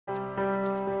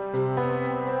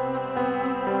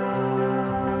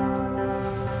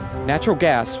Natural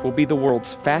gas will be the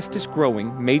world's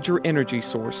fastest-growing major energy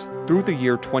source through the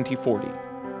year 2040.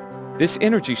 This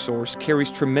energy source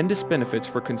carries tremendous benefits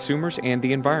for consumers and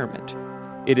the environment.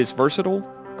 It is versatile,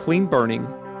 clean-burning,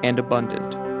 and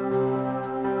abundant.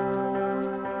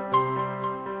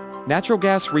 Natural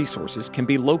gas resources can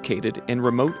be located in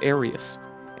remote areas,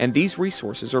 and these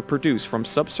resources are produced from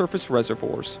subsurface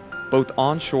reservoirs, both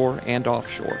onshore and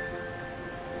offshore.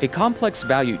 A complex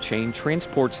value chain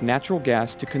transports natural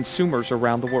gas to consumers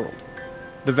around the world.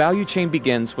 The value chain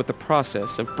begins with the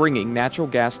process of bringing natural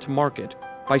gas to market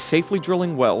by safely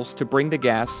drilling wells to bring the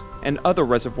gas and other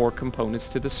reservoir components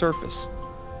to the surface,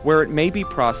 where it may be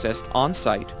processed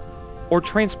on-site or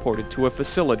transported to a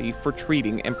facility for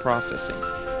treating and processing.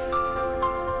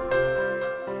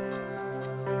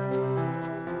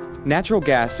 Natural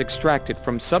gas extracted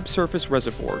from subsurface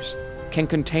reservoirs can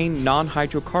contain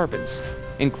non-hydrocarbons,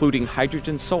 including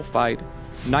hydrogen sulfide,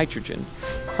 nitrogen,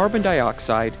 carbon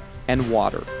dioxide, and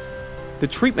water. The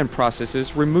treatment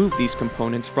processes remove these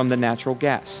components from the natural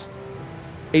gas.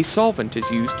 A solvent is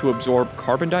used to absorb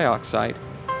carbon dioxide,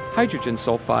 hydrogen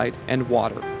sulfide, and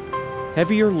water.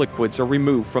 Heavier liquids are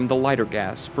removed from the lighter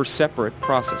gas for separate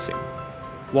processing.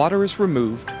 Water is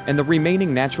removed, and the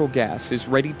remaining natural gas is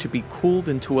ready to be cooled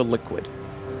into a liquid.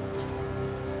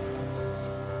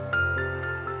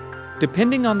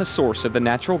 Depending on the source of the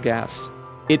natural gas,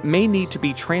 it may need to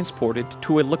be transported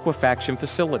to a liquefaction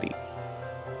facility.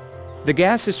 The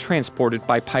gas is transported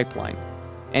by pipeline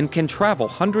and can travel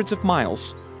hundreds of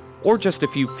miles or just a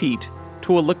few feet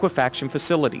to a liquefaction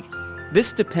facility.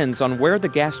 This depends on where the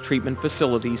gas treatment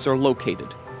facilities are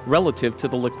located relative to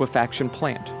the liquefaction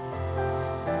plant.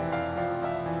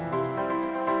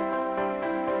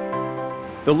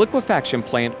 The liquefaction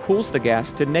plant cools the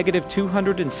gas to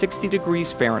 -260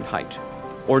 degrees Fahrenheit,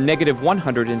 or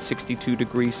 -162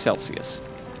 degrees Celsius.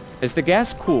 As the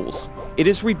gas cools, it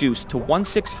is reduced to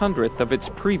 1/600th of its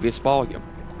previous volume.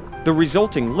 The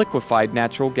resulting liquefied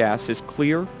natural gas is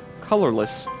clear,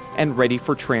 colorless, and ready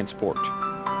for transport.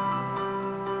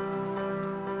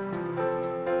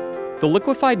 The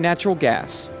liquefied natural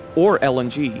gas, or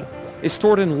LNG, is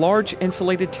stored in large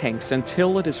insulated tanks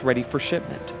until it is ready for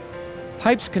shipment.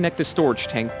 Pipes connect the storage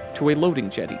tank to a loading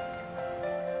jetty.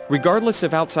 Regardless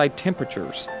of outside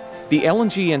temperatures, the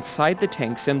LNG inside the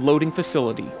tanks and loading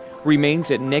facility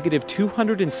remains at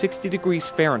 -260 degrees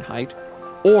Fahrenheit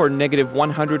or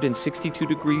 -162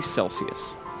 degrees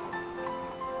Celsius.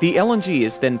 The LNG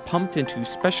is then pumped into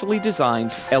specially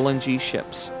designed LNG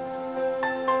ships.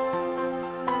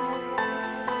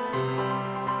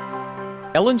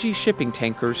 LNG shipping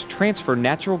tankers transfer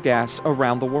natural gas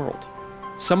around the world.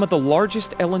 Some of the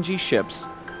largest LNG ships,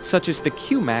 such as the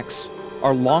Q-Max,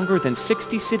 are longer than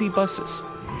 60 city buses.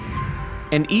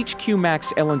 And each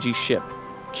Q-Max LNG ship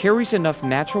carries enough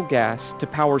natural gas to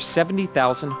power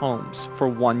 70,000 homes for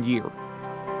 1 year.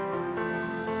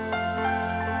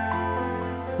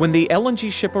 When the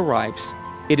LNG ship arrives,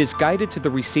 it is guided to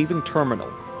the receiving terminal,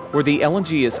 where the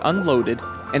LNG is unloaded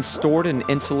and stored in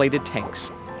insulated tanks.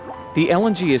 The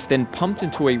LNG is then pumped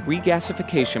into a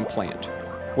regasification plant,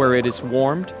 where it is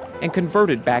warmed and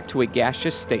converted back to a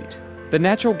gaseous state. The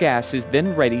natural gas is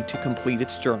then ready to complete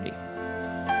its journey.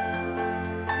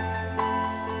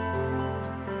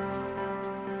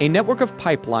 A network of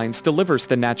pipelines delivers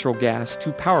the natural gas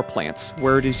to power plants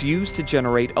where it is used to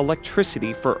generate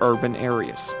electricity for urban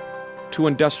areas, to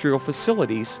industrial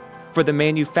facilities for the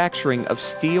manufacturing of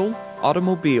steel,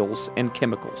 automobiles, and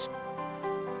chemicals,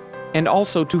 and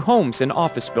also to homes and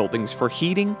office buildings for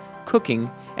heating,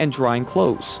 cooking, and drying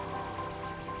clothes.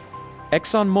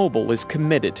 ExxonMobil is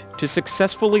committed to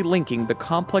successfully linking the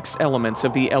complex elements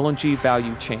of the LNG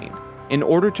value chain in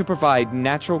order to provide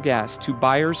natural gas to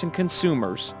buyers and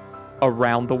consumers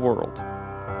around the world.